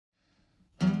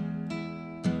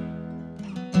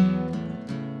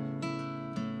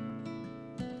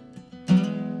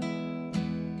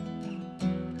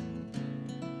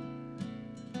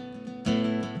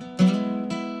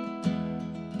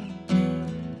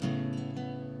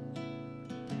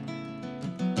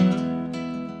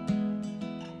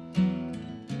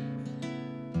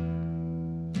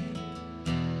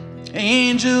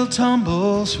angel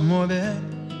tumbles from orbit,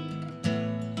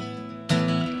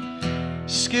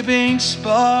 skipping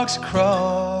sparks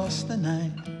across the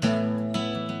night,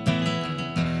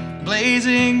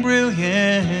 blazing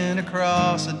brilliant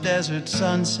across a desert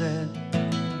sunset,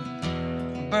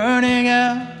 burning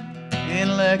out in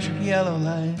electric yellow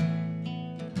light.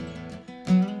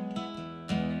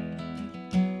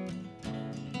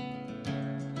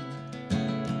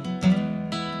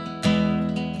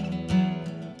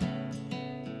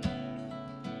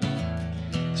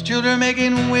 Children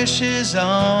making wishes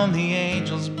on the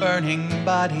angel's burning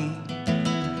body,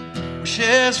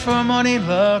 wishes for money,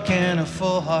 luck, and a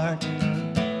full heart.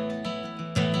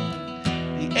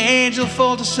 The angel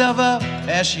folds herself up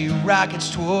as she rockets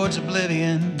towards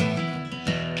oblivion,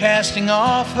 casting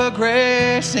off her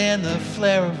grace in the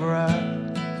flare of her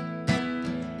art.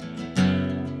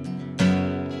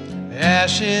 The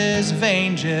ashes of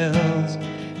angels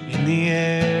in the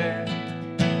air,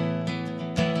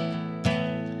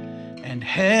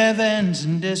 heavens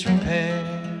in disrepair.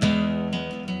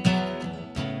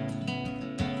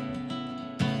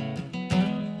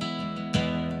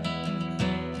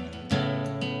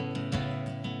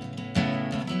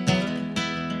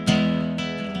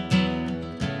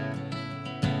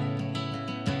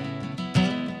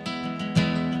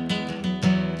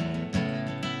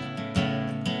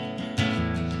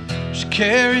 She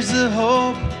carries the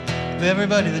hope of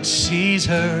everybody that sees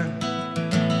her,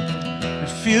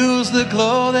 fuels the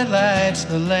glow that lights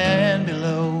the land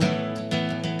below.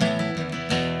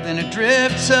 Then it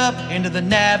drifts up into the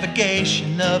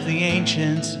navigation of the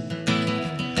ancients,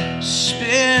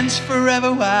 spins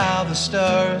forever while the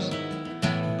stars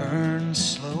burn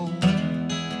slow.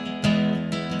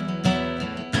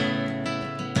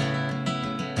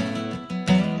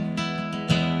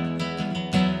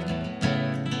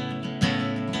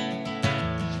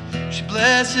 She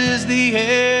blesses the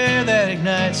air that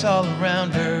ignites all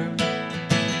around her.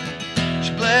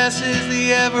 She blesses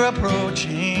the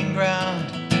ever-approaching ground.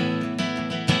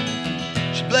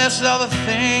 She blesses all the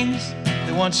things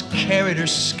that once carried her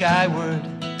skyward.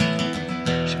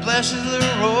 She blesses the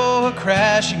road her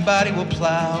crashing body will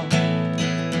plow.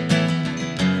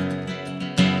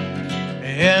 The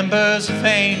embers of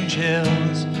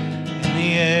angels in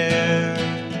the air,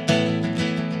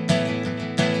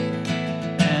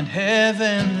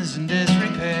 heavens in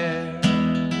disrepair.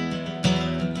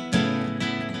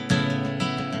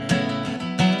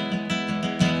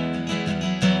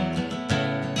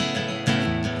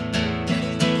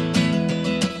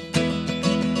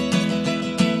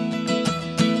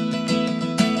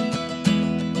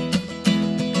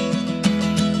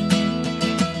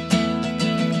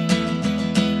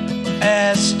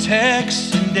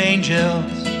 Aztecs and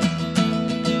angels,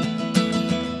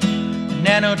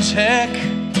 nanotech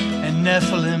and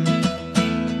Nephilim,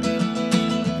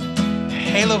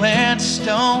 halo and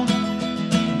stone,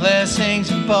 blessings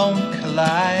and bone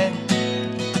collide,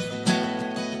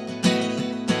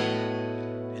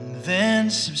 and then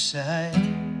subside.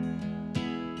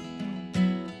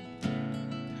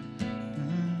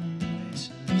 They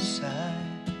subside.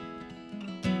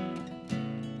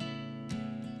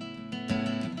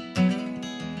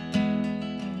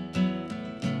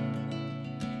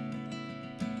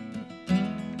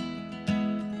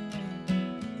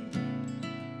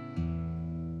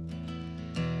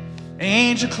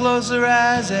 Angel closes her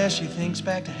eyes as she thinks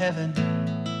back to heaven,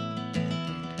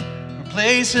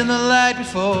 replacing the light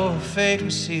before her fate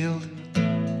was sealed.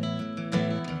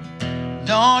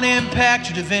 Dawn impact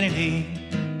your divinity,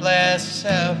 blasts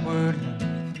outward,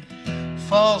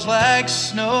 falls like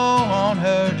snow on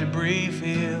her debris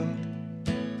field.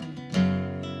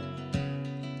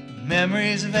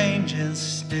 Memories of angels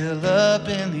still up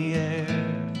in the air,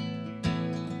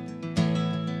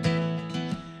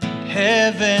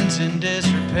 heavens in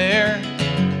disrepair.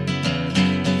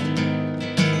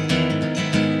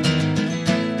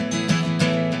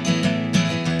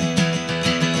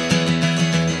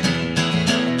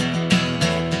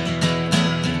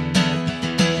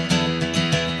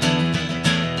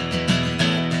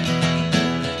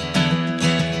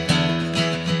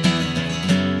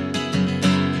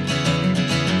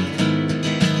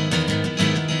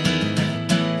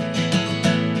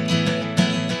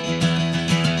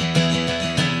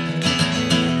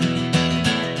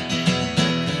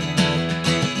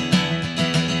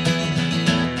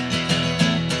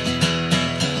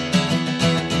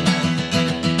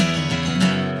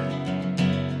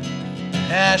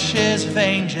 Ashes of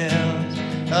angels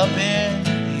up in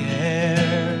the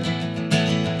air,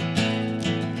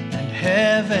 and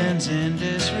heavens in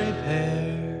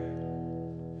disrepair.